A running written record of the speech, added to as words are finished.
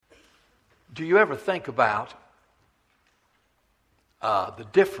Do you ever think about the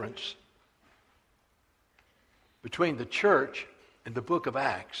difference between the church in the book of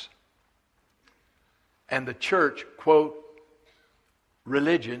Acts and the church, quote,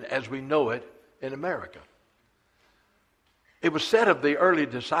 religion as we know it in America? It was said of the early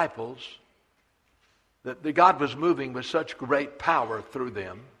disciples that God was moving with such great power through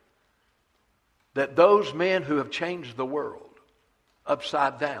them that those men who have changed the world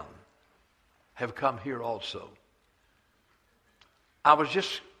upside down have come here also. I was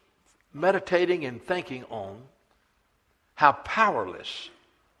just meditating and thinking on how powerless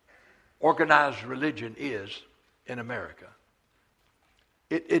organized religion is in America.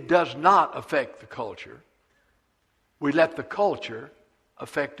 It does not affect the culture. We let the culture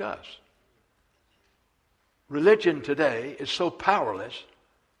affect us. Religion today is so powerless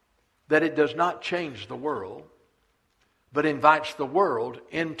that it does not change the world, but invites the world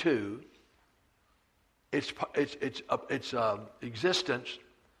into its existence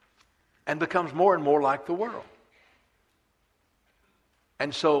and becomes more and more like the world.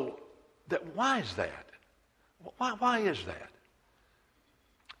 And so, why is that? Why is that?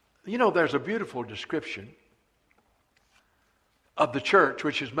 You know, there's a beautiful description of the church,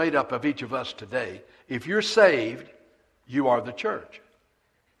 which is made up of each of us today. If you're saved, you are the church.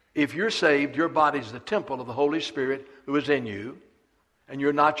 If you're saved, your body's the temple of the Holy Spirit who is in you, and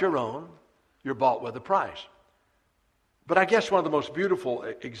you're not your own. You're bought with a price. But I guess one of the most beautiful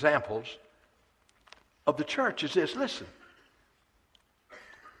examples of the church is this. Listen.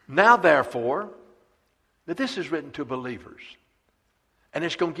 Now, therefore, that this is written to believers, and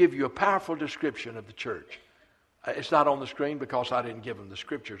it's going to give you a powerful description of the church. It's not on the screen because I didn't give them the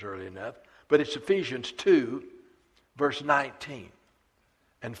scriptures early enough, but it's Ephesians 2, verse 19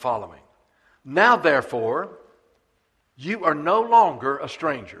 and following. Now, therefore, you are no longer a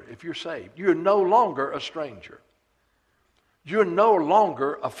stranger. If you're saved, you're no longer a stranger. You're no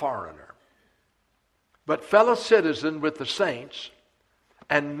longer a foreigner, but fellow citizen with the saints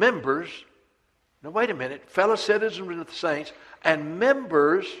and members. Now, wait a minute. Fellow citizens with the saints and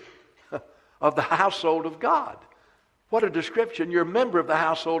members of the household of God. What a description. You're a member of the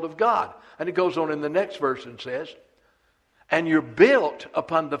household of God. And it goes on in the next verse and says, and you're built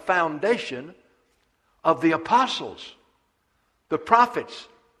upon the foundation of the apostles, the prophets,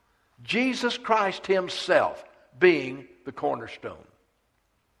 Jesus Christ himself being the cornerstone,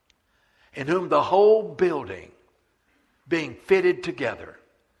 in whom the whole building being fitted together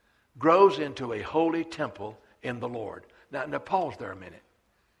grows into a holy temple in the Lord. Now pause there a minute.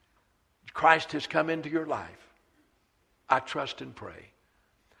 Christ has come into your life. I trust and pray.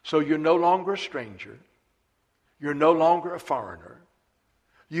 So you're no longer a stranger. You're no longer a foreigner.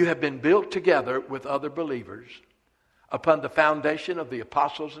 You have been built together with other believers upon the foundation of the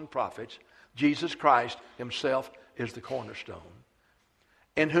apostles and prophets. Jesus Christ himself is the cornerstone,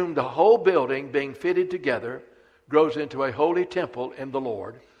 in whom the whole building being fitted together grows into a holy temple in the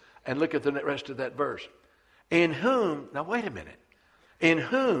Lord. And look at the rest of that verse. In whom, now wait a minute, in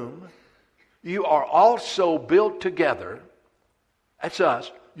whom you are also built together, that's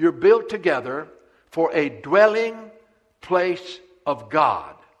us, you're built together for a dwelling place of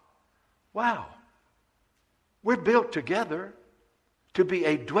God. Wow. We're built together to be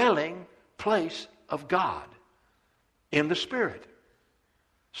a dwelling place of God in the Spirit.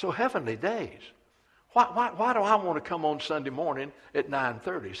 So heavenly days. Why do I want to come on Sunday morning at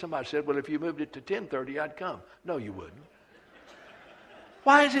 9:30? Somebody said, well, if you moved it to 10:30, I'd come. No, you wouldn't.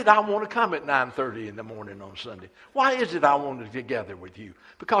 Why is it I want to come at 9:30 in the morning on Sunday? Why is it I want to get together with you?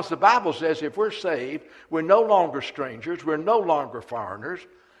 Because the Bible says if we're saved, we're no longer strangers. We're no longer foreigners.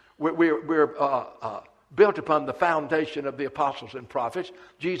 We're built upon the foundation of the apostles and prophets.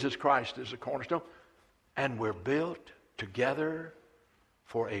 Jesus Christ is the cornerstone. And we're built together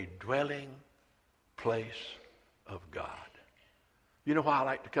for a dwelling place of God. You know why I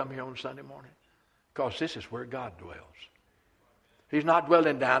like to come here on Sunday morning? Because this is where God dwells. He's not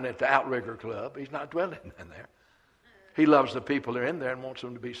dwelling down at the Outrigger Club. He's not dwelling in there. He loves the people that are in there and wants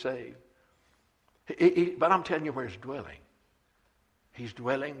them to be saved. But I'm telling you where he's dwelling. He's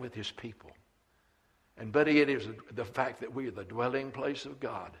dwelling with his people. And buddy, it is the fact that we are the dwelling place of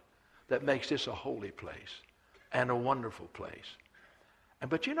God that makes this a holy place and a wonderful place.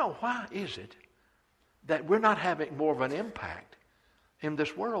 But you know, why is it that we're not having more of an impact in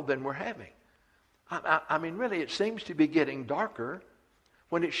this world than we're having? I mean, really, it seems to be getting darker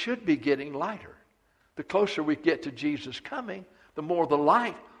when it should be getting lighter. The closer we get to Jesus coming, the more the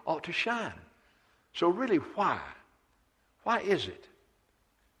light ought to shine. So really, why? Why is it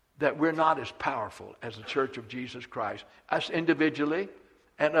that we're not as powerful as the Church of Jesus Christ, us individually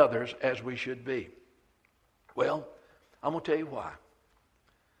and others as we should be. Well, I'm going to tell you why.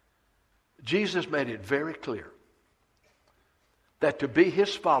 Jesus made it very clear that to be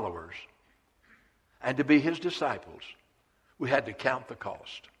his followers and to be his disciples, we had to count the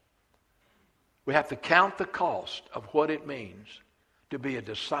cost. We have to count the cost of what it means to be a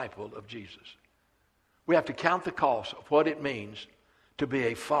disciple of Jesus. We have to count the cost of what it means to be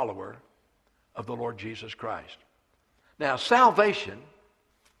a follower of the Lord Jesus Christ. Now, salvation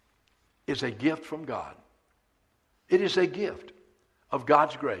is a gift from God. It is a gift of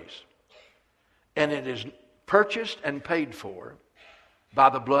God's grace. And it is purchased and paid for by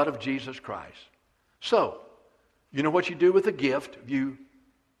the blood of Jesus Christ. So, you know what you do with a gift? You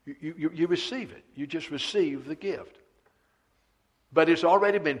receive it. You just receive the gift. But it's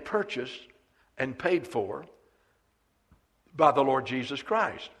already been purchased and paid for by the Lord Jesus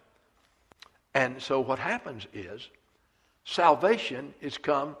Christ. And so what happens is, salvation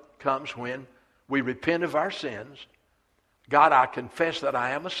comes when we repent of our sins. God, I confess that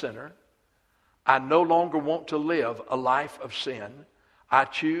I am a sinner. I no longer want to live a life of sin. I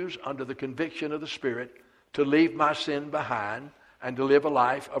choose, under the conviction of the Spirit, to leave my sin behind and to live a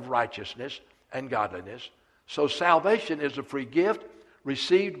life of righteousness and godliness. So salvation is a free gift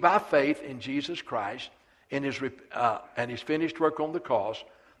received by faith in Jesus Christ and his finished work on the cross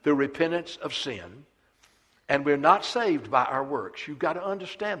through repentance of sin. And we're not saved by our works. You've got to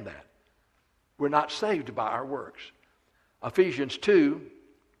understand that. We're not saved by our works. Ephesians 2,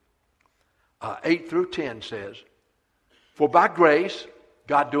 8 through 10 says, "For by grace,"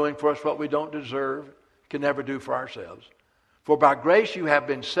 God doing for us what we don't deserve, can never do for ourselves. "For by grace you have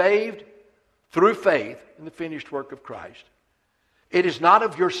been saved through faith in the finished work of Christ. It is not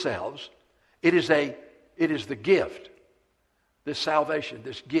of yourselves. It is the gift. This salvation,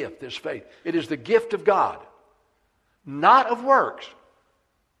 this gift, this faith. It is the gift of God, not of works."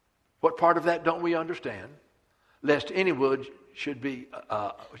 What part of that don't we understand? Lest anyone should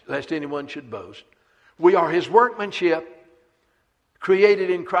boast. We are his workmanship, created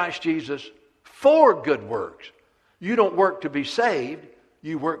in Christ Jesus for good works. You don't work to be saved.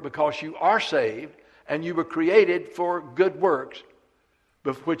 You work because you are saved, and you were created for good works,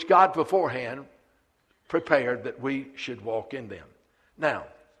 which God beforehand prepared that we should walk in them. Now,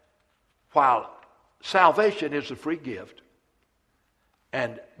 while salvation is a free gift,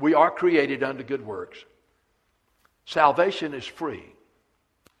 and we are created unto good works, salvation is free.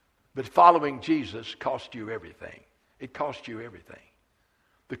 But following Jesus costs you everything. It costs you everything.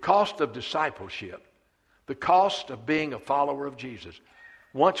 The cost of discipleship, the cost of being a follower of Jesus.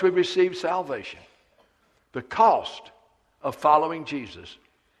 Once we receive salvation, the cost of following Jesus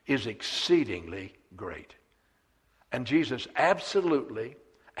is exceedingly great. And Jesus absolutely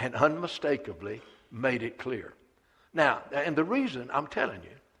and unmistakably made it clear. Now, and the reason I'm telling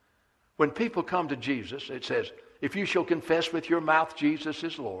you, when people come to Jesus, it says, "If you shall confess with your mouth Jesus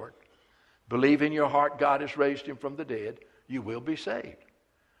is Lord, believe in your heart God has raised him from the dead, you will be saved.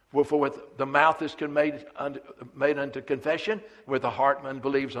 For with the mouth is made unto confession, with the heart man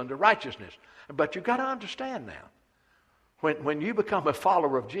believes unto righteousness." But you've got to understand now, when you become a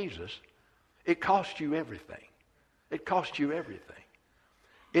follower of Jesus, it costs you everything. It costs you everything.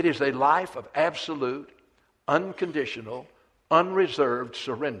 It is a life of absolute, unconditional, unreserved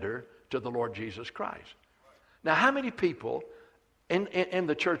surrender to the Lord Jesus Christ. Now, how many people in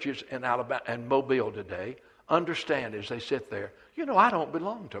the churches in Alabama and Mobile today understand as they sit there, I don't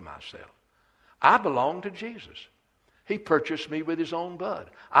belong to myself. I belong to Jesus. He purchased me with his own blood.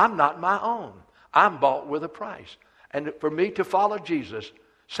 I'm not my own. I'm bought with a price. And for me to follow Jesus,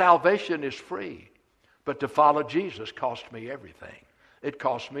 salvation is free. But to follow Jesus cost me everything. It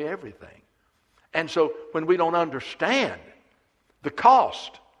cost me everything. And so when we don't understand the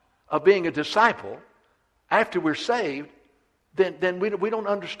cost of being a disciple after we're saved, then we don't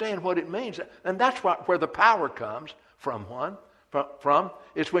understand what it means. And that's where the power comes from.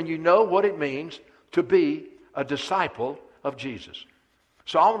 It's when you know what it means to be a disciple of Jesus.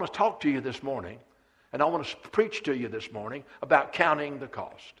 So I want to talk to you this morning, and I want to preach to you this morning about counting the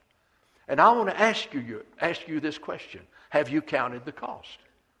cost. And I want to ask you this question. Have you counted the cost?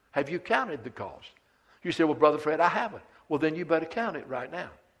 Have you counted the cost? You say, "Well, Brother Fred, I haven't." Well, then you better count it right now.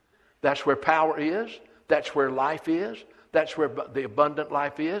 That's where power is. That's where life is. That's where the abundant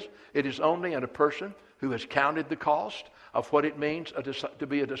life is. It is only in a person who has counted the cost of what it means to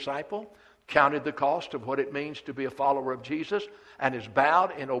be a disciple, counted the cost of what it means to be a follower of Jesus, and is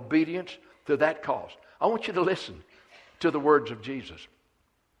bowed in obedience to that cost. I want you to listen to the words of Jesus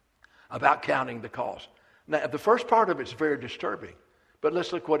about counting the cost. Now, the first part of it's very disturbing, but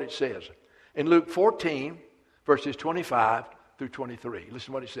let's look what it says. In Luke 14, verses 25 through 23. Listen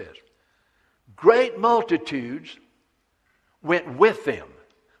to what it says. Great multitudes went with them.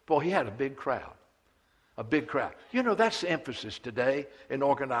 Boy, he had a big crowd. A big crowd. You know, that's the emphasis today in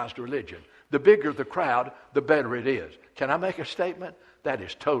organized religion. The bigger the crowd, the better it is. Can I make a statement? That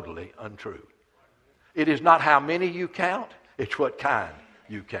is totally untrue. It is not how many you count, it's what kind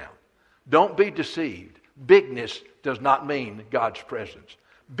you count. Don't be deceived. Bigness does not mean God's presence.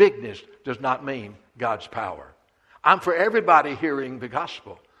 Bigness does not mean God's power. I'm for everybody hearing the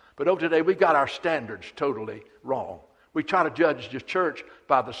gospel. But over today, we got our standards totally wrong. We try to judge the church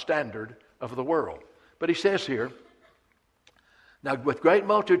by the standard of the world. But he says here, now with great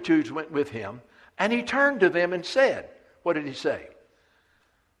multitudes went with him, and he turned to them and said, what did he say?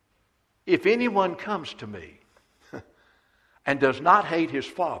 If anyone comes to me and does not hate his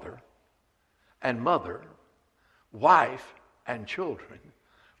father and mother, wife and children,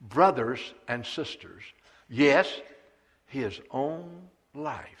 brothers and sisters, yes, his own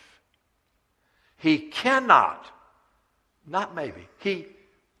life, he cannot, not maybe, he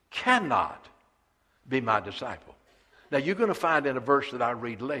cannot be my disciple. Now you're going to find in a verse that I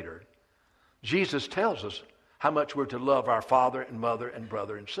read later, Jesus tells us how much we're to love our father and mother and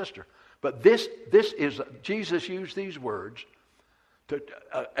brother and sister. But this is, Jesus used these words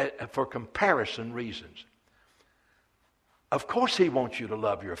for comparison reasons. Of course he wants you to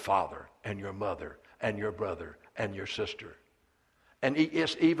love your father and your mother and your brother and your sister. And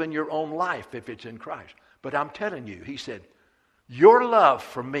yes, even your own life if it's in Christ. But I'm telling you, he said, your love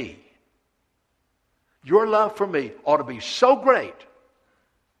for me ought to be so great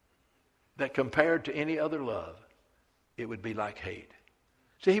that compared to any other love, it would be like hate.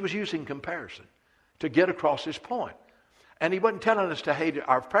 See, he was using comparison to get across his point. And he wasn't telling us to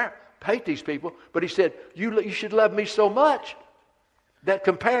hate these people, but he said, you should love me so much that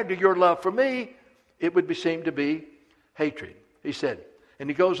compared to your love for me, it would seem to be hatred. He said, and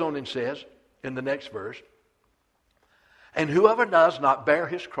he goes on and says in the next verse, and whoever does not bear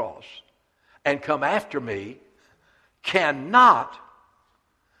his cross and come after me cannot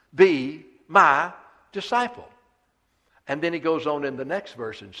be my disciple. And then he goes on in the next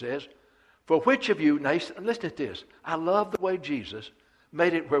verse and says, for which of you, now listen to this, I love the way Jesus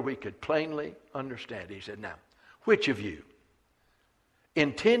made it where we could plainly understand. He said, now, which of you,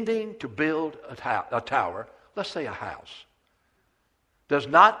 intending to build a tower, let's say a house, does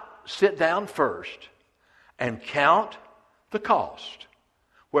not sit down first and count the cost,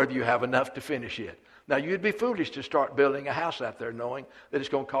 whether you have enough to finish it. Now, you'd be foolish to start building a house out there knowing that it's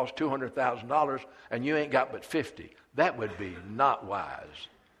going to cost $200,000 and you ain't got but $50,000. That would be not wise,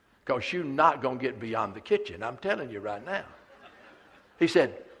 because you're not going to get beyond the kitchen. I'm telling you right now. He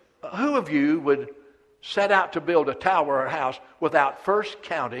said, who of you would set out to build a tower or a house without first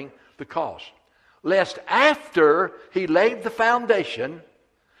counting the cost? Lest after he laid the foundation,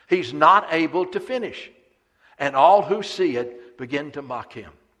 he's not able to finish, and all who see it begin to mock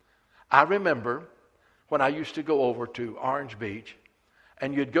him. I remember when I used to go over to Orange Beach,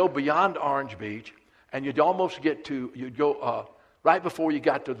 and you'd go beyond Orange Beach, and you'd go right before you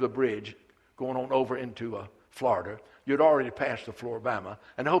got to the bridge, going on over into Florida. You'd already passed the Floribama,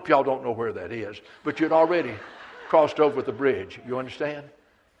 and I hope y'all don't know where that is, but you'd already crossed over the bridge. You understand?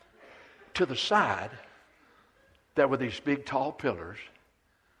 To the side, there were these big tall pillars,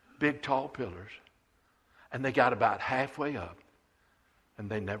 and they got about halfway up, and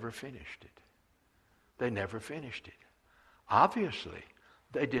they never finished it. They never finished it. Obviously,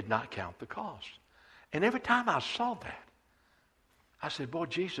 they did not count the cost. And every time I saw that, I said, boy,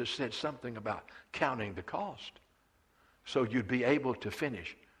 Jesus said something about counting the cost so you'd be able to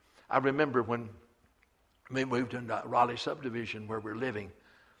finish. I remember when we moved into Raleigh subdivision where we're living,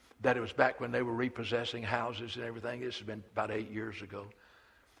 that it was back when they were repossessing houses and everything. This has been about 8 years ago.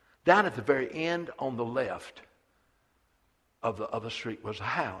 Down at the very end on the left of the street was a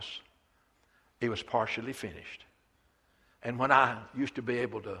house. It was partially finished. And when I used to be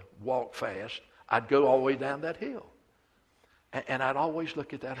able to walk fast, I'd go all the way down that hill. And I'd always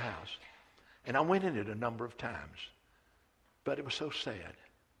look at that house. And I went in it a number of times. But it was so sad.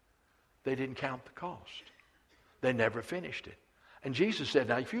 They didn't count the cost. They never finished it. And Jesus said,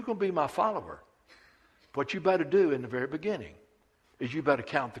 now, if you're going to be my follower, what you better do in the very beginning is you better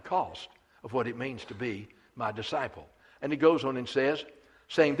count the cost of what it means to be my disciple. And he goes on and says,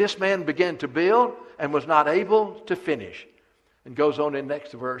 saying, this man began to build and was not able to finish. And goes on in the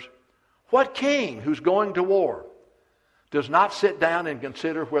next verse, what king who's going to war does not sit down and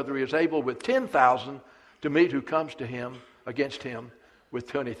consider whether he is able with 10,000 to meet who comes to him against him with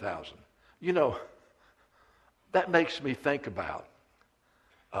 20,000? You know, that makes me think about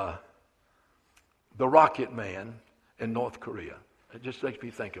the Rocket Man in North Korea. It just makes me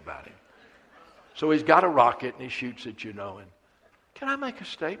think about him. So he's got a rocket and he shoots it, you know. And can I make a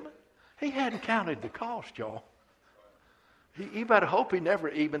statement? He hadn't counted the cost, y'all. He better hope he never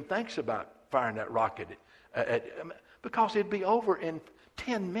even thinks about firing that rocket because it'd be over in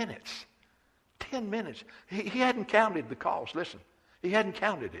 10 minutes. 10 minutes. He hadn't counted the cost. Listen, he hadn't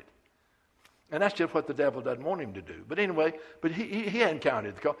counted it. And that's just what the devil doesn't want him to do. But anyway, he hadn't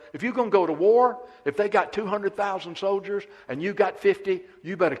counted the cost. If you're going to go to war, if they got 200,000 soldiers and you got 50,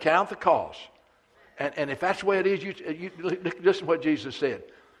 you better count the cost. And if that's the way it is, you listen to what Jesus said.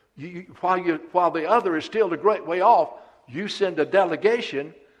 While the other is still a great way off, you send a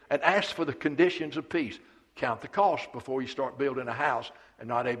delegation and ask for the conditions of peace. Count the cost before you start building a house and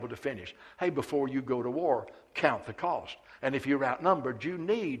not able to finish. Hey, before you go to war, count the cost. And if you're outnumbered, you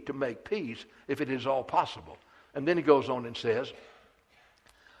need to make peace if it is all possible. And then he goes on and says,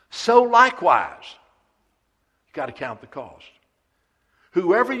 so likewise, you've got to count the cost.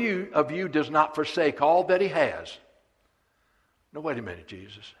 Whoever of you does not forsake all that he has. No, wait a minute,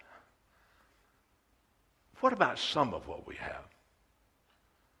 Jesus. What about some of what we have?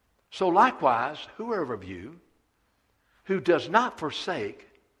 So likewise, whoever of you who does not forsake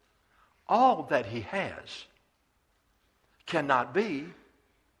all that he has cannot be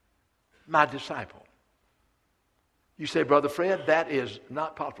my disciple. You say, Brother Fred, that is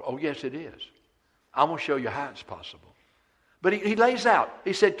not possible. Oh, yes, it is. I'm going to show you how it's possible. But he lays out,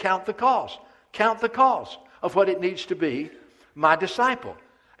 he said, count the cost. Count the cost of what it needs to be my disciple.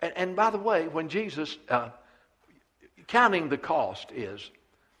 And by the way, when Jesus, counting the cost is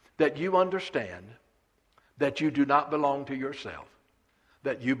that you understand that you do not belong to yourself,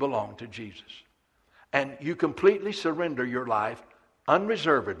 that you belong to Jesus. And you completely surrender your life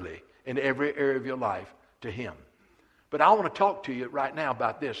unreservedly in every area of your life to him. But I want to talk to you right now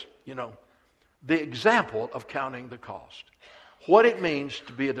about this, the example of counting the cost. What it means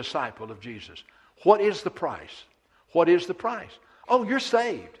to be a disciple of Jesus. What is the price? What is the price? Oh, you're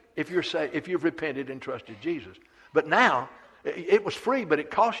saved if you've repented and trusted Jesus. But now, it was free, but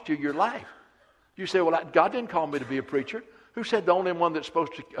it cost you your life. You say, well, God didn't call me to be a preacher. Who said the only one that's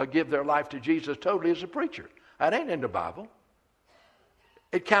supposed to give their life to Jesus totally is a preacher? That ain't in the Bible.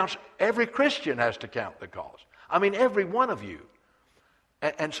 It counts, every Christian has to count the cost. I mean, every one of you.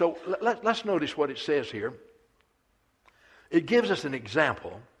 And so let's notice what it says here. It gives us an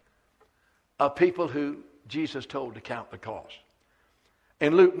example of people who Jesus told to count the cost.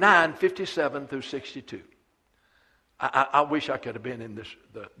 In Luke 9, 57 through 62. I wish I could have been in this.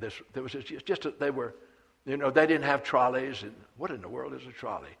 There was they didn't have trolleys. And what in the world is a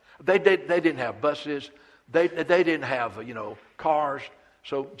trolley? They didn't have buses. They didn't have cars.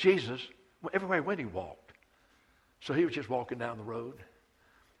 So Jesus, everywhere he went, he walked. So he was just walking down the road,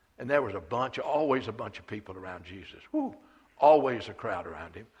 and there was always a bunch of people around Jesus. Woo, always a crowd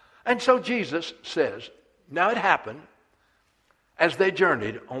around him. And so Jesus says, now it happened as they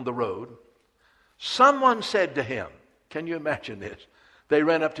journeyed on the road, someone said to him, can you imagine this? They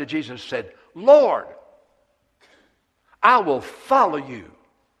ran up to Jesus and said, Lord, I will follow you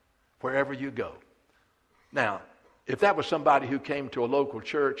wherever you go. Now, if that was somebody who came to a local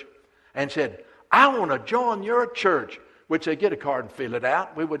church and said, I want to join your church, which they get a card and fill it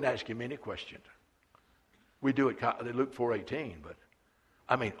out, we wouldn't ask him any questions. We do it in Luke 4:18, but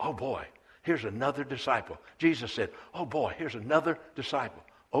I mean, oh boy, here's another disciple. Jesus said, oh boy, here's another disciple.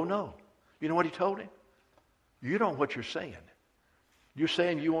 Oh no. You know what he told him? You don't know what you're saying. You're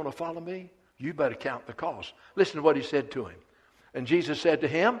saying you want to follow me? You better count the cost. Listen to what he said to him. And Jesus said to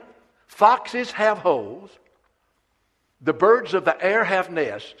him, foxes have holes, the birds of the air have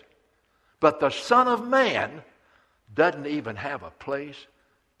nests, but the Son of Man doesn't even have a place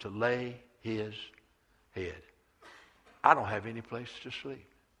to lay his head. I don't have any place to sleep.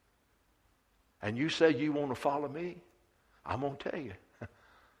 And you say you want to follow me? I'm going to tell you,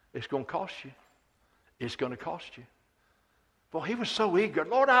 it's going to cost you. It's going to cost you. Well, he was so eager.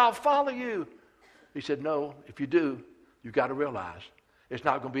 Lord, I'll follow you. He said, no, if you do, you've got to realize it's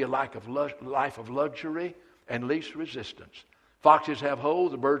not going to be a life of luxury and least resistance. Foxes have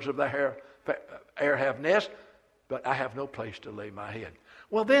holes, the birds of the air have nests, but I have no place to lay my head.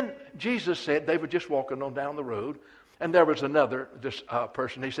 Well, then Jesus said, they were just walking on down the road, and there was another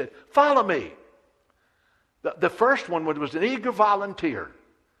person. He said, follow me. The first one was an eager volunteer.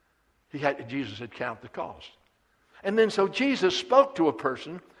 Jesus had count the cost. And then so Jesus spoke to a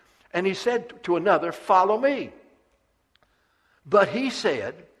person, and he said to another, follow me. But he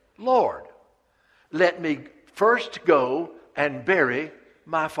said, Lord, let me first go and bury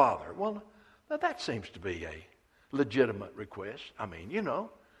my father. Well, now that seems to be a legitimate request. I mean,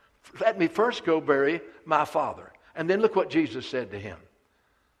 let me first go bury my father. And then look what Jesus said to him.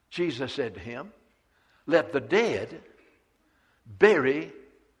 Jesus said to him, let the dead bury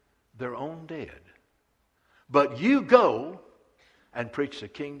their own dead. But you go and preach the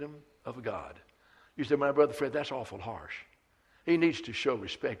kingdom of God. You say, my brother Fred, that's awful harsh. He needs to show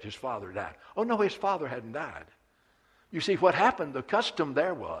respect. His father died. Oh, no, his father hadn't died. You see, what happened, the custom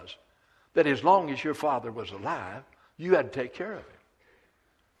there was that as long as your father was alive, you had to take care of him.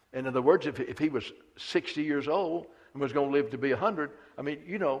 In other words, if he was 60 years old and was going to live to be 100, I mean,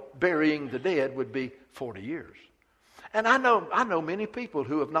 you know, burying the dead would be 40 years. And I know many people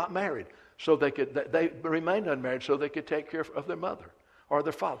who have not married, so they remained unmarried so they could take care of their mother or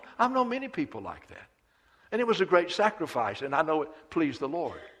their father. I know many people like that. And it was a great sacrifice, and I know it pleased the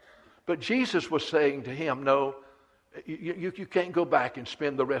Lord. But Jesus was saying to him, no, you can't go back and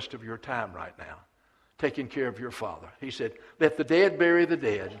spend the rest of your time right now taking care of your father. He said, let the dead bury the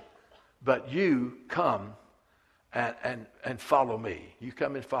dead, but you come and follow me. You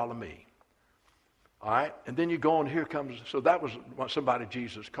come and follow me. All right? And then you go on, here comes, so that was somebody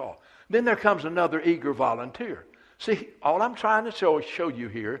Jesus called. Then there comes another eager volunteer. See, all I'm trying to show you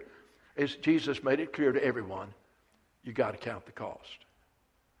here is Jesus made it clear to everyone, you got to count the cost.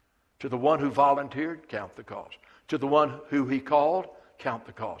 To the one who volunteered, count the cost. To the one who he called, count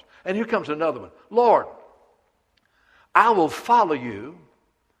the cost. And here comes another one. Lord, I will follow you,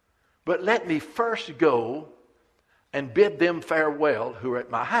 but let me first go and bid them farewell who are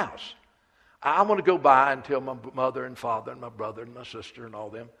at my house. I want to go by and tell my mother and father and my brother and my sister and all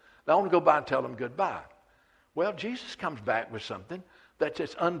them. I want to go by and tell them goodbye. Well, Jesus comes back with something that's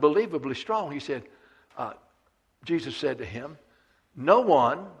just unbelievably strong. He said, Jesus said to him, no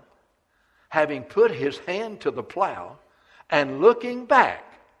one, having put his hand to the plow and looking back,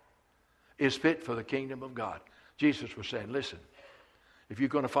 is fit for the kingdom of God. Jesus was saying, listen, if you're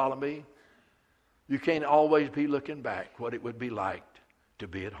going to follow me, you can't always be looking back what it would be like to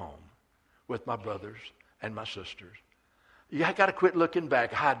be at home with my brothers and my sisters. You got to quit looking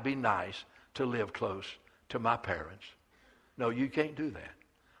back how it'd be nice to live close to my parents. No, you can't do that.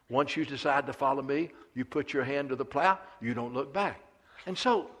 Once you decide to follow me, you put your hand to the plow, you don't look back. And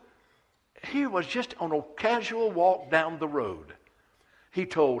so, here was just on a casual walk down the road. He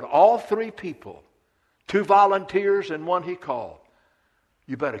told all three people, 2 volunteers and 1 he called,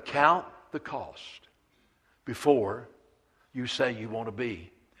 you better count the cost before you say you want to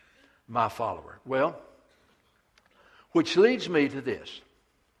be my follower. Well, which leads me to this.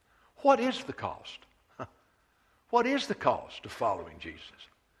 What is the cost? What is the cost of following Jesus?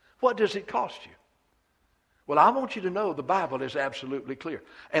 What does it cost you? Well, I want you to know the Bible is absolutely clear.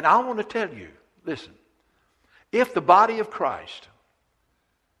 And I want to tell you, listen, if the body of Christ,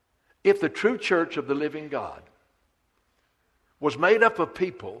 if the true church of the living God was made up of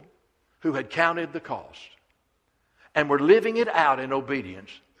people who had counted the cost and were living it out in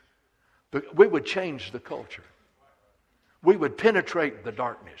obedience, we would change the culture. We would penetrate the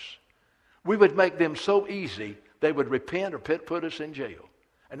darkness. We would make them so easy they would repent or put us in jail.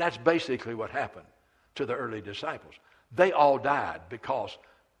 And that's basically what happened to the early disciples. They all died because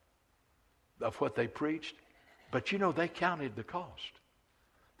of what they preached. But you know, they counted the cost.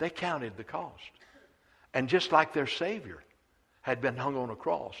 They counted the cost. And just like their Savior had been hung on a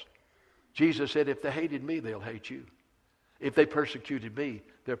cross, Jesus said, if they hated me, they'll hate you. If they persecuted me,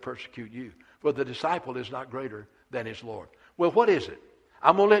 they'll persecute you. For the disciple is not greater than his Lord. Well, what is it?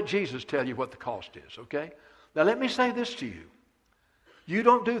 I'm going to let Jesus tell you what the cost is, okay? Now, let me say this to you. You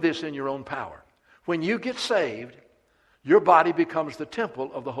don't do this in your own power. When you get saved, your body becomes the temple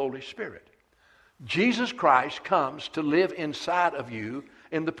of the Holy Spirit. Jesus Christ comes to live inside of you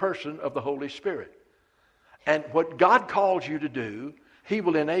in the person of the Holy Spirit. And what God calls you to do, He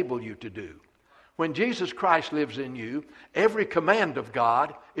will enable you to do. When Jesus Christ lives in you, every command of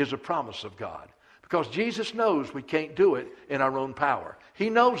God is a promise of God. Because Jesus knows we can't do it in our own power. He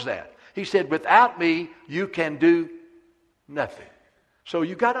knows that. He said, without me, you can do nothing. So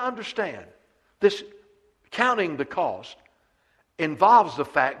you got to understand, this counting the cost involves the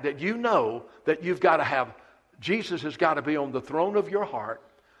fact that you know that you've got to have, Jesus has got to be on the throne of your heart.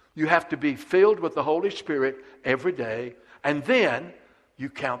 You have to be filled with the Holy Spirit every day. And then you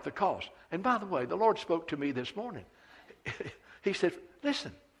count the cost. And by the way, the Lord spoke to me this morning. He said,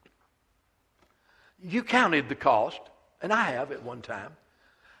 listen, you counted the cost, and I have at one time.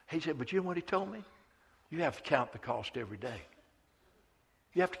 He said, but you know what He told me? You have to count the cost every day.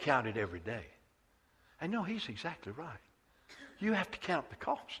 You have to count it every day. And no, He's exactly right. You have to count the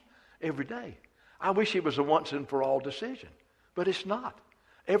cost every day. I wish it was a once and for all decision, but it's not.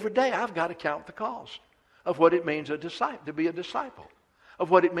 Every day I've got to count the cost of what it means to be a disciple,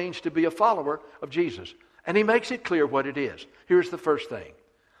 of what it means to be a follower of Jesus. And he makes it clear what it is. Here's the first thing.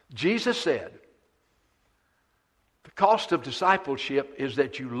 Jesus said, the cost of discipleship is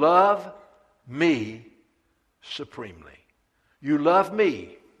that you love me supremely. You love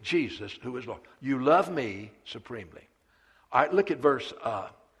me, Jesus, who is Lord. You love me supremely. All right, look at verse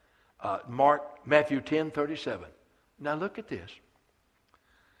Matthew 10:37. Now look at this.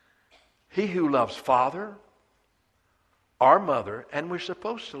 He who loves father or mother, and we're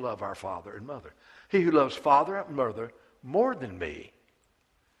supposed to love our father and mother. He who loves father and mother more than me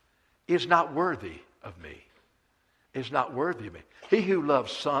is not worthy of me. Is not worthy of me. He who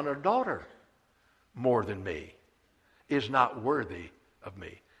loves son or daughter more than me is not worthy of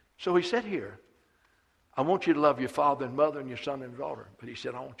me. So he said here, I want you to love your father and mother and your son and daughter. But he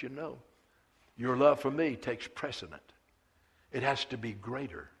said, I want you to know, your love for me takes precedent. It has to be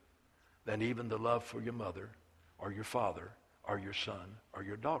greater than even the love for your mother or your father or your son or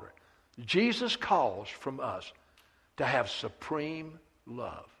your daughter. Jesus calls from us to have supreme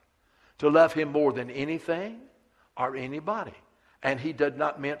love. To love him more than anything or anybody. And he did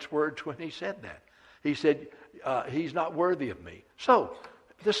not mince words when he said that. He said, he's not worthy of me. So,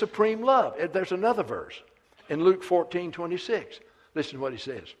 the supreme love. There's another verse in Luke 14:26. Listen to what he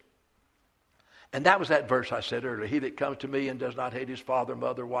says. And that was that verse I said earlier. He that comes to me and does not hate his father,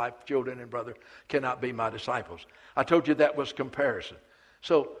 mother, wife, children, and brother cannot be my disciples. I told you that was comparison.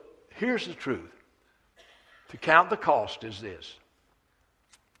 So, here's the truth. To count the cost is this.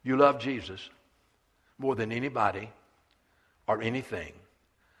 You love Jesus more than anybody or anything.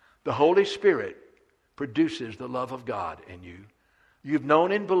 The Holy Spirit produces the love of God in you. You've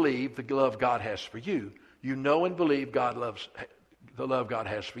known and believed the love God has for you. You know and believe the love God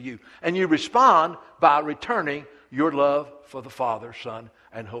has for you. And you respond by returning your love for the Father, Son,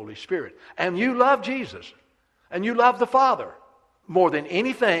 and Holy Spirit. And you love Jesus. And you love the Father more than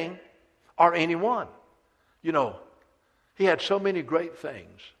anything or anyone. You know, he had so many great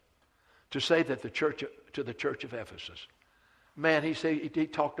things to say that to the church of Ephesus. Man, he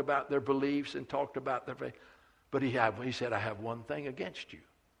talked about their beliefs and talked about their faith. But he said, I have one thing against you.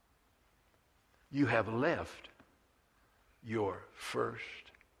 You have left your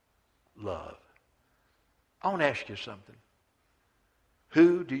first love. I want to ask you something.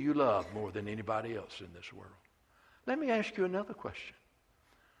 Who do you love more than anybody else in this world? Let me ask you another question.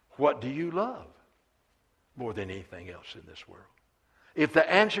 What do you love more than anything else in this world? If the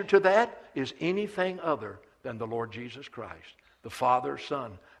answer to that is anything other than the Lord Jesus Christ, the Father,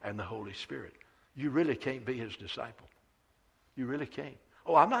 Son, and the Holy Spirit, you really can't be his disciple. You really can't.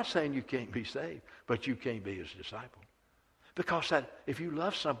 Oh, I'm not saying you can't be saved, but you can't be his disciple. Because if you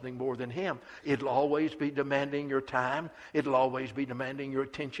love something more than him, it'll always be demanding your time. It'll always be demanding your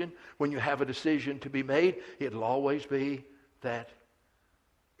attention. When you have a decision to be made, it'll always be that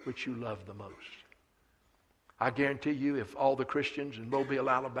which you love the most. I guarantee you, if all the Christians in Mobile,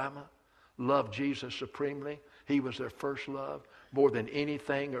 Alabama, loved Jesus supremely, he was their first love, more than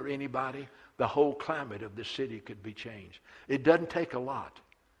anything or anybody, the whole climate of the city could be changed. It doesn't take a lot,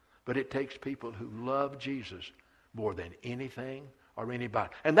 but it takes people who love Jesus more than anything or anybody.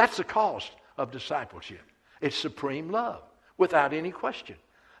 And that's the cost of discipleship. It's supreme love, without any question.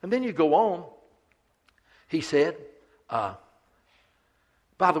 And then you go on, he said, by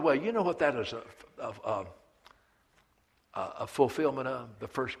the way, you know what that is a fulfillment of? The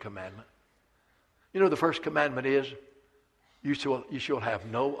first commandment. You know the first commandment is, you shall have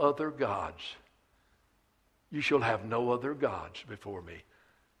no other gods. You shall have no other gods before me.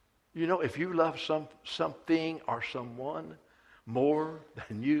 You know, if you love something or someone more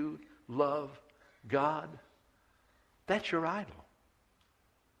than you love God, that's your idol.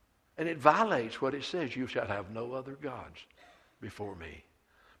 And it violates what it says, you shall have no other gods before me.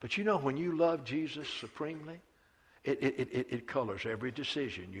 But you know, when you love Jesus supremely, it colors every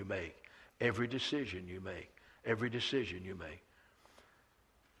decision you make. Every decision you make. Every decision you make.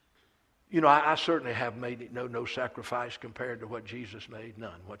 You know, I certainly have made no sacrifice compared to what Jesus made.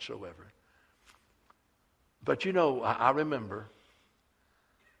 None whatsoever. But you know, I remember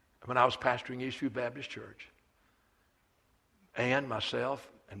when I was pastoring Eastview Baptist Church, Ann, myself,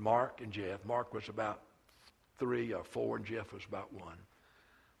 and Mark and Jeff. Mark was about 3 or 4 and Jeff was about 1.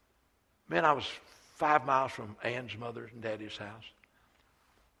 Man, I was 5 miles from Ann's mother and daddy's house.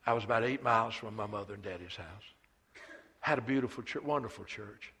 I was about 8 miles from my mother and daddy's house. Had a beautiful church, wonderful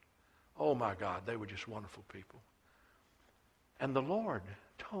church. Oh my God, they were just wonderful people. And the Lord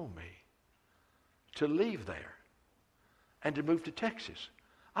told me to leave there and to move to Texas.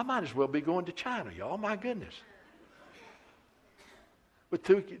 I might as well be going to China, y'all. My goodness. With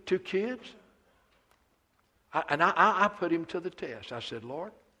two kids. I put him to the test. I said,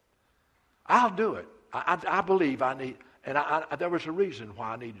 Lord, I'll do it I believe I need, and there was a reason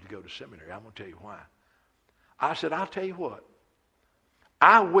why I needed to go to seminary. I'm going to tell you why. I said, I'll tell you what.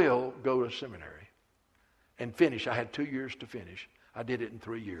 I will go to seminary and finish. I had 2 years to finish. I did it in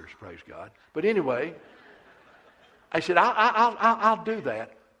 3 years, praise God. But anyway, I said, I'll do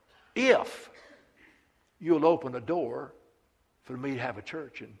that if you'll open a door for me to have a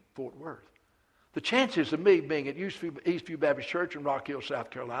church in Fort Worth. The chances of me being at Eastview Baptist Church in Rock Hill, South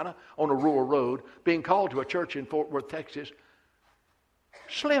Carolina, on a rural road, being called to a church in Fort Worth, Texas,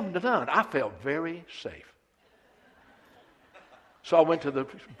 slim to none. I felt very safe. So I went to the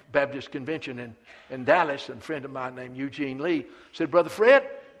Baptist convention in Dallas, and a friend of mine named Eugene Lee said, Brother Fred,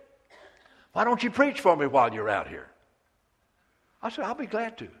 why don't you preach for me while you're out here? I said, I'll be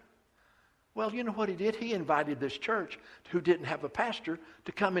glad to. Well, you know what he did? He invited this church, who didn't have a pastor,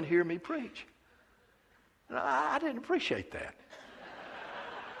 to come and hear me preach. And I didn't appreciate that.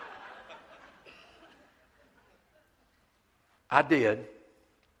 I did.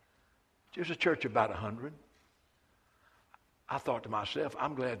 There's a church of about 100. I thought to myself,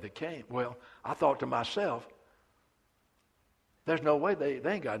 I'm glad they came. Well, I thought to myself, there's no way they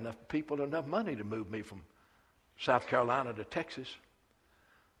ain't got enough people, enough money to move me from South Carolina to Texas.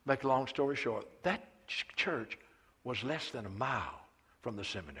 Make a long story short, that church was less than a mile from the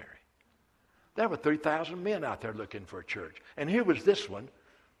seminary. There were 3,000 men out there looking for a church. And here was this one,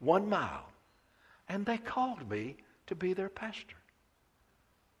 1 mile. And they called me to be their pastor.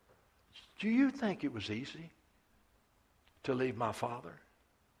 Do you think it was easy to leave my father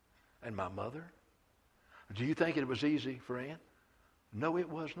and my mother? Do you think it was easy, friend? No, it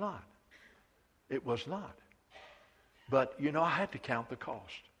was not. It was not. But, you know, I had to count the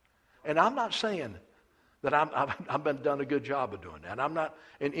cost. And I'm not saying that I've been done a good job of doing that. I'm not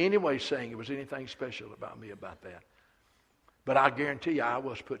in any way saying it was anything special about me about that. But I guarantee you I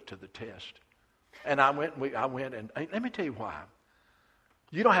was put to the test. And I went and let me tell you why.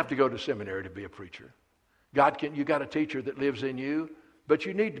 You don't have to go to seminary to be a preacher. You got a teacher that lives in you, but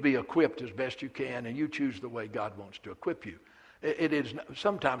you need to be equipped as best you can, and you choose the way God wants to equip you. It is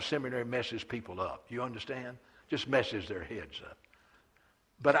sometimes seminary messes people up. You understand? Just messes their heads up.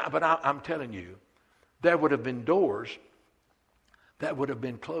 But I'm telling you, there would have been doors that would have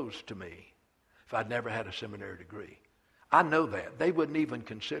been closed to me if I'd never had a seminary degree. I know that. They wouldn't even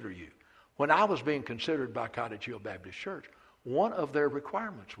consider you. When I was being considered by Cottage Hill Baptist Church, one of their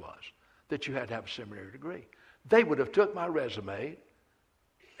requirements was that you had to have a seminary degree. They would have took my resume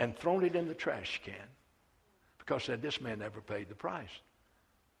and thrown it in the trash can because they said, this man never paid the price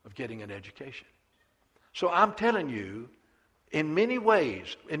of getting an education. So I'm telling you, in many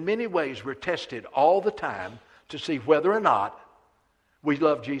ways, we're tested all the time to see whether or not we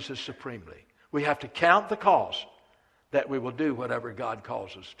love Jesus supremely. We have to count the cost that we will do whatever God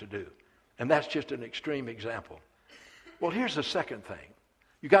calls us to do. And that's just an extreme example. Well, here's the second thing.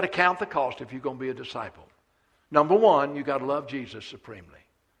 You got to count the cost if you're going to be a disciple. Number one, you got to love Jesus supremely.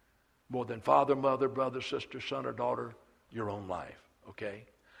 More than father, mother, brother, sister, son, or daughter, your own life. Okay?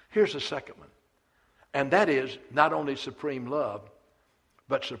 Here's the second one. And that is not only supreme love,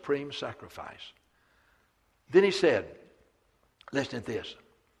 but supreme sacrifice. Then he said, listen to this.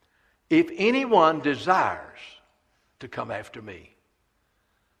 If anyone desires to come after me,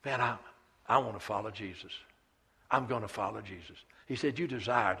 man, I want to follow Jesus. I'm going to follow Jesus. He said, you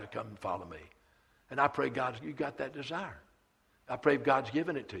desire to come and follow me. And I pray God, you got that desire. I pray God's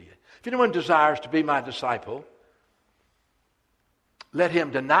given it to you. If anyone desires to be my disciple, let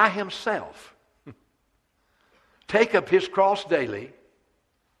him deny himself, take up his cross daily,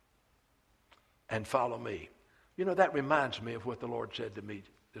 and follow me. You know, that reminds me of what the Lord said to me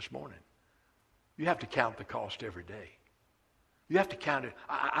this morning. You have to count the cost every day. You have to count it.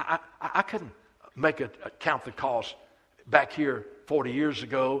 I couldn't make a count the cost back here 40 years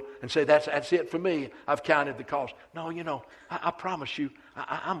ago and say, that's it for me. I've counted the cost. No, you know, I promise you,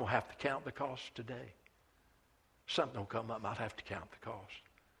 I'm going to have to count the cost today. Something will come up, I'll have to count the cost.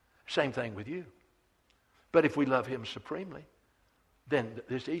 Same thing with you. But if we love him supremely, then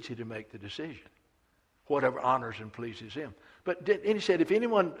it's easy to make the decision. Whatever honors and pleases him. And he said, if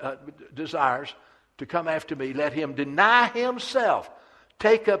anyone desires to come after me, let him deny himself,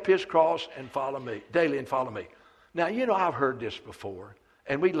 take up his cross and follow me, daily and follow me. Now, you know, I've heard this before,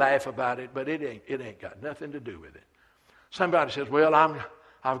 and we laugh about it, but it ain't got nothing to do with it. Somebody says, well,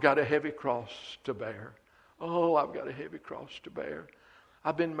 I've got a heavy cross to bear. Oh, I've got a heavy cross to bear.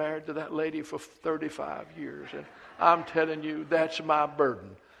 I've been married to that lady for 35 years, and I'm telling you, that's my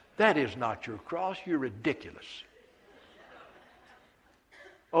burden. That is not your cross. You're ridiculous.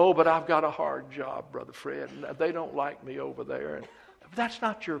 Oh, but I've got a hard job, Brother Fred, and they don't like me over there. And that's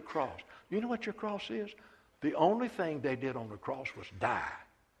not your cross. You know what your cross is? The only thing they did on the cross was die.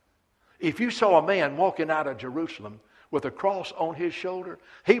 If you saw a man walking out of Jerusalem with a cross on his shoulder,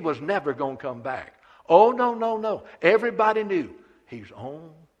 he was never going to come back. Oh, no, no, no. Everybody knew he's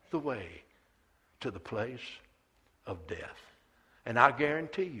on the way to the place of death. And I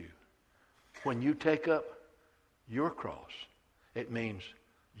guarantee you, when you take up your cross, it means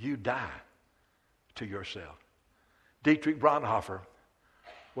you die to yourself. Dietrich Bonhoeffer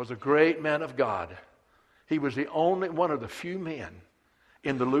was a great man of God. He was the only one of the few men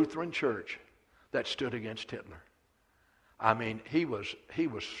in the Lutheran Church that stood against Hitler. I mean, he was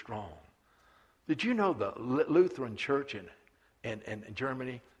strong. Did you know the Lutheran Church in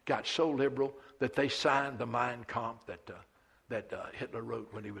Germany got so liberal that they signed the Mein Kampf that Hitler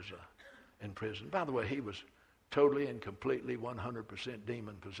wrote when he was in prison? By the way, he was totally and completely 100%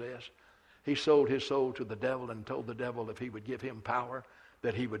 demon-possessed. He sold his soul to the devil and told the devil if he would give him power,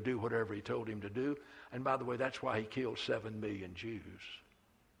 that he would do whatever he told him to do. And by the way, that's why he killed 7 million Jews.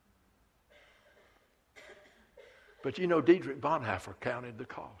 But you know, Dietrich Bonhoeffer counted the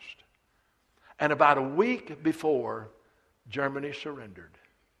cost. And about a week before Germany surrendered,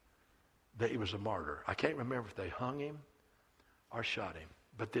 he was a martyr. I can't remember if they hung him or shot him,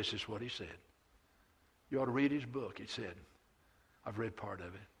 but this is what he said. You ought to read his book. He said, I've read part of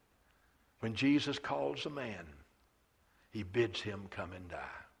it. When Jesus calls a man, he bids him come and die.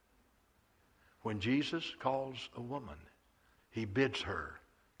 When Jesus calls a woman, he bids her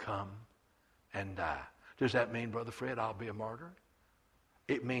come and die. Does that mean, Brother Fred, I'll be a martyr?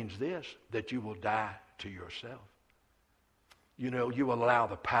 It means this, that you will die to yourself. You know, you will allow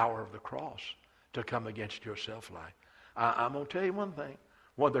the power of the cross to come against your self-life. I'm going to tell you one thing.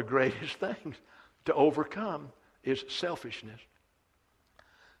 One of the greatest things to overcome is selfishness.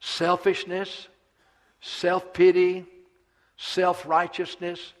 Selfishness, self-pity,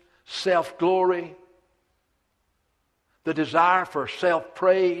 self-righteousness, self-glory, the desire for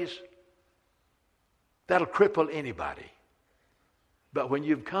self-praise, that'll cripple anybody. But when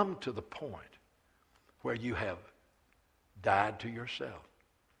you've come to the point where you have died to yourself,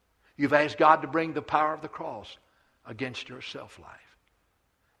 you've asked God to bring the power of the cross against your self-life,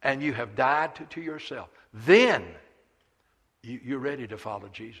 and you have died to yourself, then you're ready to follow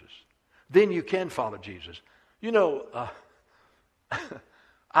Jesus. Then you can follow Jesus. You know,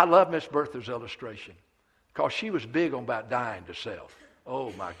 I love Miss Bertha's illustration because she was big on about dying to self.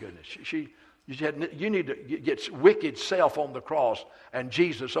 Oh, my goodness. You need to get wicked self on the cross and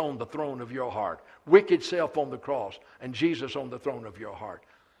Jesus on the throne of your heart. Wicked self on the cross and Jesus on the throne of your heart.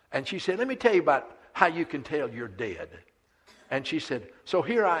 And she said, let me tell you about how you can tell you're dead. And she said, so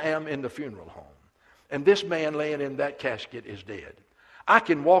here I am in the funeral home. And this man laying in that casket is dead. I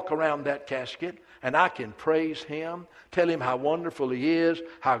can walk around that casket and I can praise him, tell him how wonderful he is,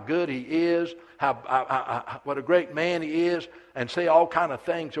 how good he is, what a great man he is, and say all kind of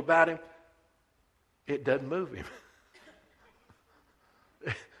things about him. It doesn't move him.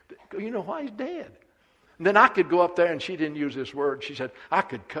 You know why? He's dead. And then I could go up there, and she didn't use this word. She said, I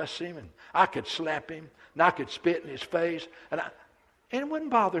could cuss him, and I could slap him, and I could spit in his face, and it wouldn't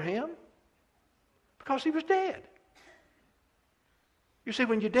bother him because he was dead. You see,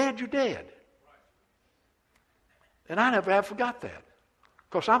 when you're dead, you're dead. And I never have forgot that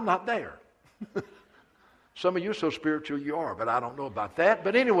because I'm not there. Some of you are so spiritual you are, but I don't know about that.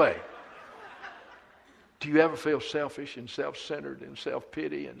 But anyway, do you ever feel selfish and self-centered and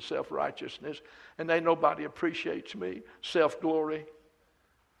self-pity and self-righteousness and nobody appreciates me? Self-glory?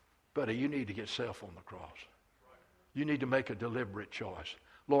 Buddy, you need to get self on the cross. You need to make a deliberate choice.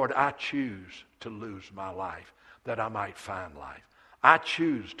 Lord, I choose to lose my life that I might find life. I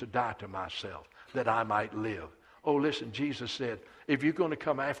choose to die to myself that I might live. Oh, listen, Jesus said, if you're going to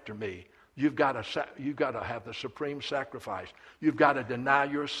come after me, you've got to have the supreme sacrifice. You've got to deny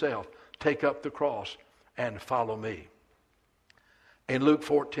yourself, take up the cross, and follow me. In Luke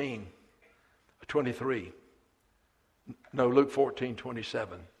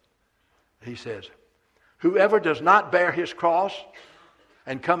 14:27, he says, whoever does not bear his cross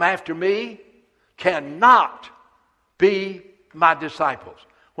and come after me cannot be my disciples.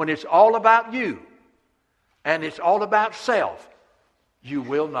 When it's all about you and it's all about self, you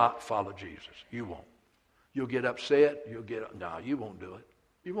will not follow Jesus. You won't. You'll get upset. No, you won't do it.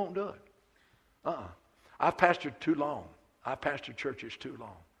 You won't do it. I've pastored too long. I've pastored churches too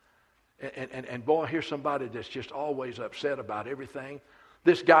long. And boy, here's somebody that's just always upset about everything.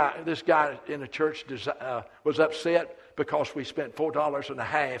 This guy in the church was upset because we spent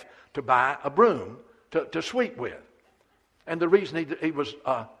 $4.50 to buy a broom to sweep with. And the reason he was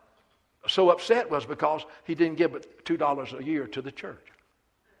so upset was because he didn't give $2 a year to the church.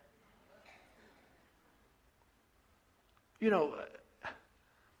 You know,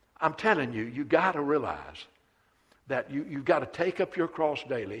 I'm telling you, you got to realize that you've got to take up your cross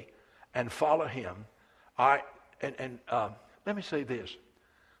daily and follow him. All right, and let me say this.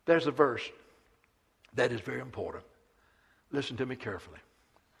 There's a verse that is very important. Listen to me carefully.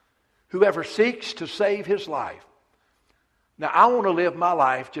 Whoever seeks to save his life. Now, I want to live my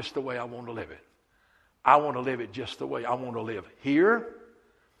life just the way I want to live it. I want to live it just the way I want to live here,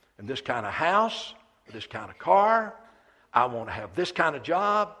 in this kind of house, this kind of car. I want to have this kind of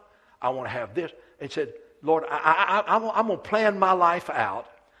job. I want to have this. It said, Lord, I'm going to plan my life out,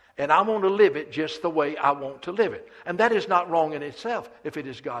 and I'm going to live it just the way I want to live it. And that is not wrong in itself if it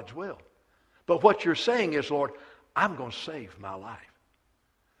is God's will. But what you're saying is, Lord, I'm going to save my life.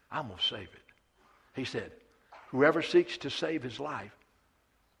 I'm going to save it. He said, whoever seeks to save his life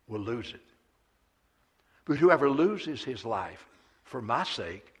will lose it. But whoever loses his life for my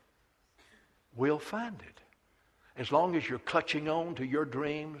sake will find it. As long as you're clutching on to your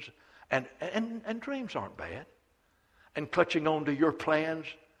dreams, and dreams aren't bad, and clutching on to your plans,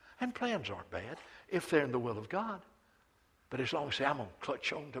 and plans aren't bad if they're in the will of God. But as long as you say, I'm going to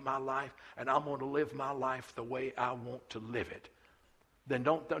clutch on to my life, and I'm going to live my life the way I want to live it, then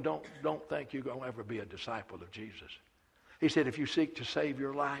don't think you're going to ever be a disciple of Jesus. He said, if you seek to save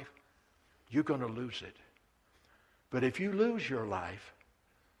your life, you're going to lose it. But if you lose your life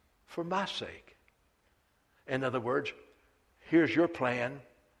for my sake, in other words, here's your plan,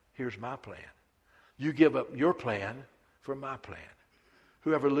 here's my plan. You give up your plan for my plan.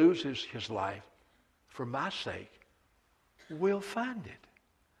 Whoever loses his life for my sake will find it.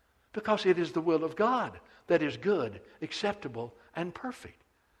 Because it is the will of God that is good, acceptable, and perfect.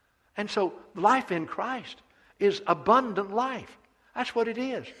 And so life in Christ is abundant life. That's what it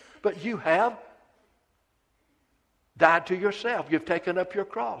is. But you have died to yourself. You've taken up your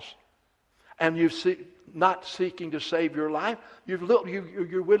cross. And you're not seeking to save your life. You're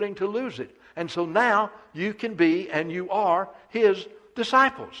willing to lose it. And so now you can be and you are his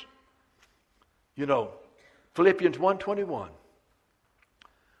disciples. You know, Philippians 1:21.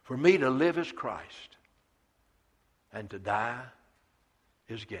 For me to live is Christ, and to die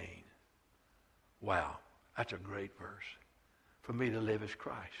is gain. Wow, that's a great verse. For me to live is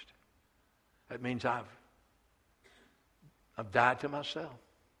Christ. That means I've died to myself.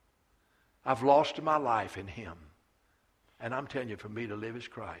 I've lost my life in him. And I'm telling you, for me to live is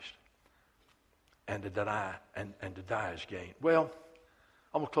Christ, and to die is gain. Well,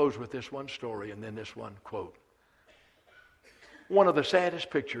 I'm going to close with this one story and then this one quote. One of the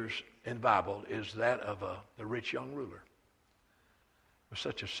saddest pictures in the Bible is that of the rich young ruler. It was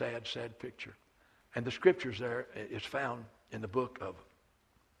such a sad, sad picture. And the scriptures there is found in the book of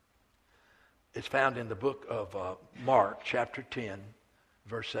Mark, chapter 10,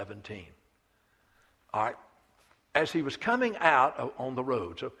 verse 17. All right. As he was coming out on the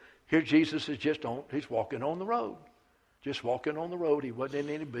road, so here Jesus is he's walking on the road. Just walking on the road. He wasn't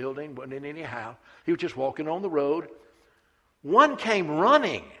in any building, wasn't in any house. He was just walking on the road. One came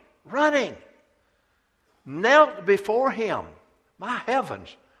running, knelt before him, my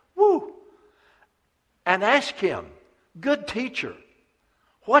heavens, and asked him, good teacher,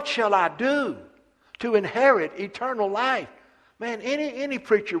 what shall I do to inherit eternal life? Man, any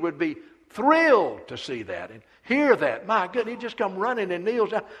preacher would be thrilled to see that and hear that. My goodness, he just come running and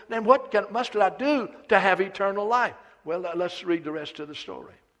kneels down. Then what must I do to have eternal life? Well, let's read the rest of the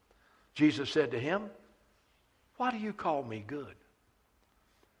story. Jesus said to him, why do you call me good?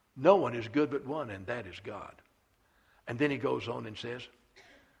 No one is good but one, and that is God. And then he goes on and says,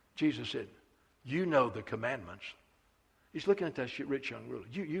 Jesus said, you know the commandments. He's looking at that rich young ruler.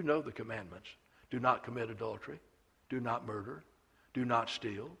 You know the commandments. Do not commit adultery. Do not murder. Do not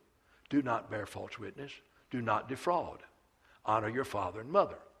steal. Do not bear false witness. Do not defraud. Honor your father and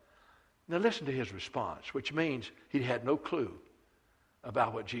mother. Now listen to his response, which means he had no clue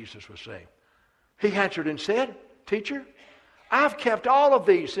about what Jesus was saying. He answered and said, teacher, I've kept all of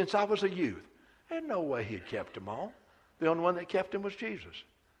these since I was a youth. There's no way he had kept them all. The only one that kept them was Jesus.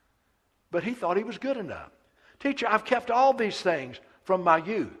 But he thought he was good enough. Teacher, I've kept all these things from my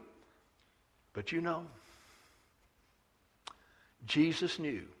youth. But you know, Jesus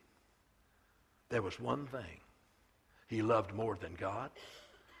knew there was one thing he loved more than God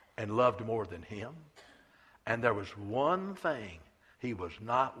and loved more than him. And there was one thing he was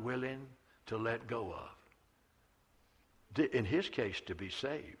not willing to let go of. In his case, to be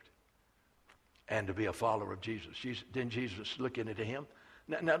saved and to be a follower of Jesus. Then Jesus looking at him.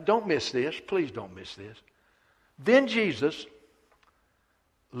 Now, don't miss this. Please don't miss this. Then Jesus,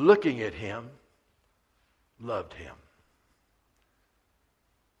 looking at him, loved him.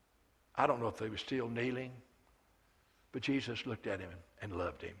 I don't know if they were still kneeling. But Jesus looked at him and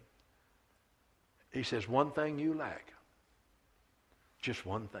loved him. He says, one thing you lack, just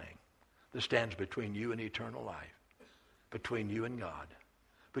one thing, that stands between you and eternal life, between you and God,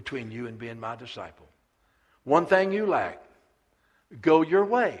 between you and being my disciple. One thing you lack, go your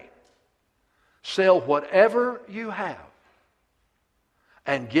way, sell whatever you have,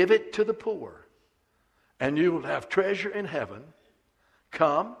 and give it to the poor, and you will have treasure in heaven.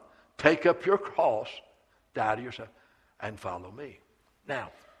 Come, take up your cross, die to yourself, and follow me.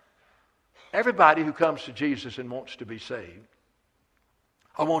 Now, everybody who comes to Jesus and wants to be saved,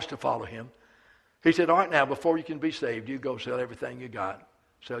 or wants to follow him, he said, all right, now, before you can be saved, you go sell everything you got.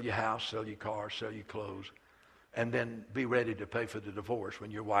 Sell your house, sell your car, sell your clothes, and then be ready to pay for the divorce when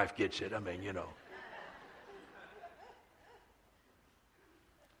your wife gets it. I mean, you know.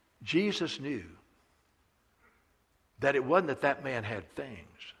 Jesus knew that it wasn't that that man had things.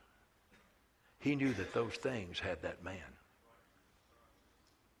 He knew that those things had that man.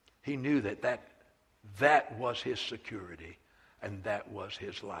 He knew that was his security and that was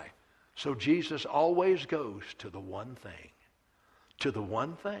his life. So Jesus always goes to the one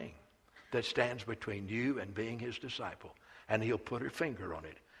thing that stands between you and being his disciple. And he'll put a finger on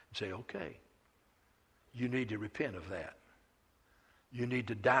it and say, okay, you need to repent of that. You need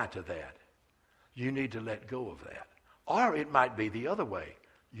to die to that. You need to let go of that. Or it might be the other way.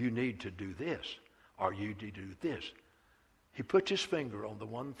 You need to do this, or you need to do this. He puts his finger on the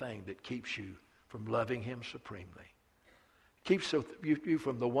one thing that keeps you from loving him supremely. Keeps you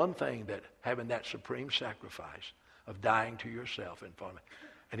from the one thing that having that supreme sacrifice of dying to yourself and following.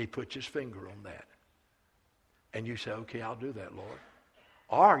 And he puts his finger on that. And you say, okay, I'll do that, Lord.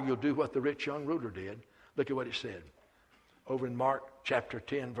 Or you'll do what the rich young ruler did. Look at what it said. Over in Mark chapter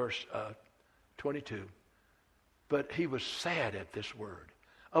 10, verse 22. But he was sad at this word.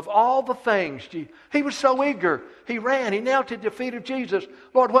 Of all the things, he was so eager. He ran. He knelt at the feet of Jesus.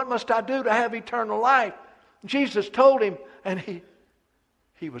 Lord, what must I do to have eternal life? Jesus told him, and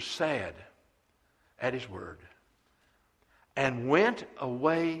he was sad at his word. And went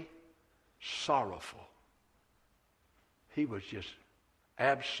away sorrowful. He was just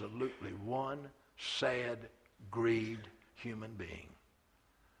absolutely one sad, grieved human being.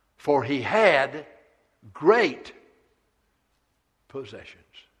 For he had great possessions.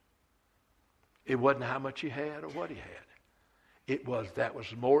 It wasn't how much he had or what he had. That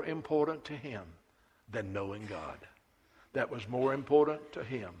was more important to him than knowing God. That was more important to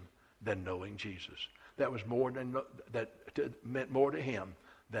him than knowing Jesus. That was meant more to him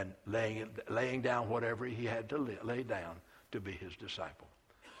than laying down whatever he had to lay down to be his disciple.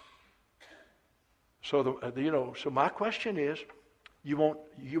 So so my question is, you want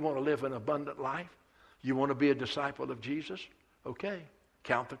to live an abundant life? You want to be a disciple of Jesus? Okay,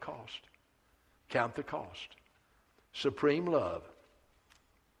 count the cost. Count the cost. Supreme love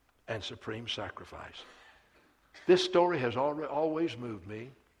and supreme sacrifice. This story has always moved me.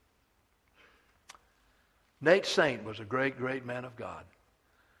 Nate Saint was a great, great man of God.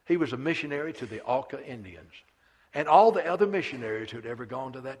 He was a missionary to the Auca Indians. And all the other missionaries who had ever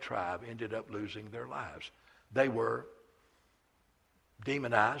gone to that tribe ended up losing their lives. They were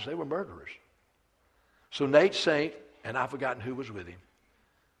demonized. They were murderers. So Nate Saint, and I've forgotten who was with him,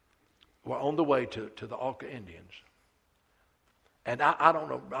 were on the way to the Auca Indians. And I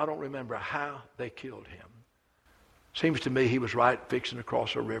don't remember how they killed him. Seems to me he was right fixing to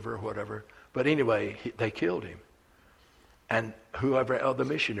cross a river or whatever. But anyway, they killed him. And whoever other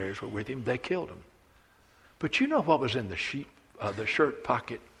missionaries were with him, they killed him. But you know what was in the shirt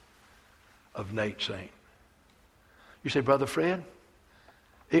pocket of Nate Saint? You say, Brother Fred,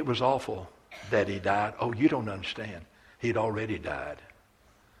 it was awful that he died. Oh, you don't understand. He'd already died.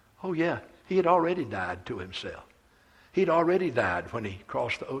 Oh, yeah, he had already died to himself. He'd already died when he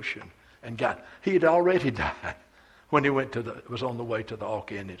crossed the ocean and he had already died when he was on the way to the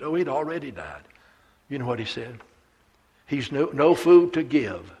Auca Indians. Oh, he'd already died. You know what he said? He's no food to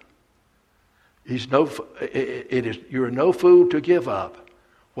give. You're no food to give up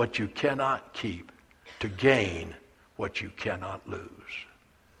what you cannot keep, to gain what you cannot lose.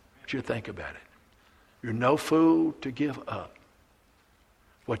 But you think about it. You're no food to give up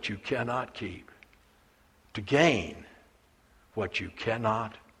what you cannot keep, to gain what you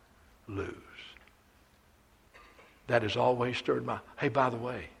cannot lose. That has always stirred my... Hey, by the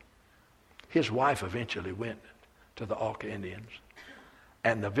way, his wife eventually went to the Auca Indians.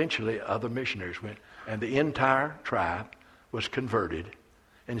 And eventually other missionaries went. And the entire tribe was converted.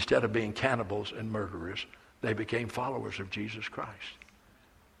 Instead of being cannibals and murderers, they became followers of Jesus Christ.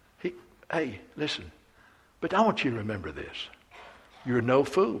 Hey, listen. But I want you to remember this. You're no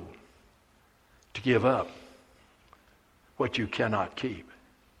fool to give up what you cannot keep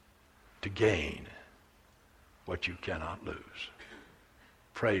to gain what you cannot lose.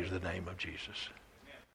 Praise the name of Jesus.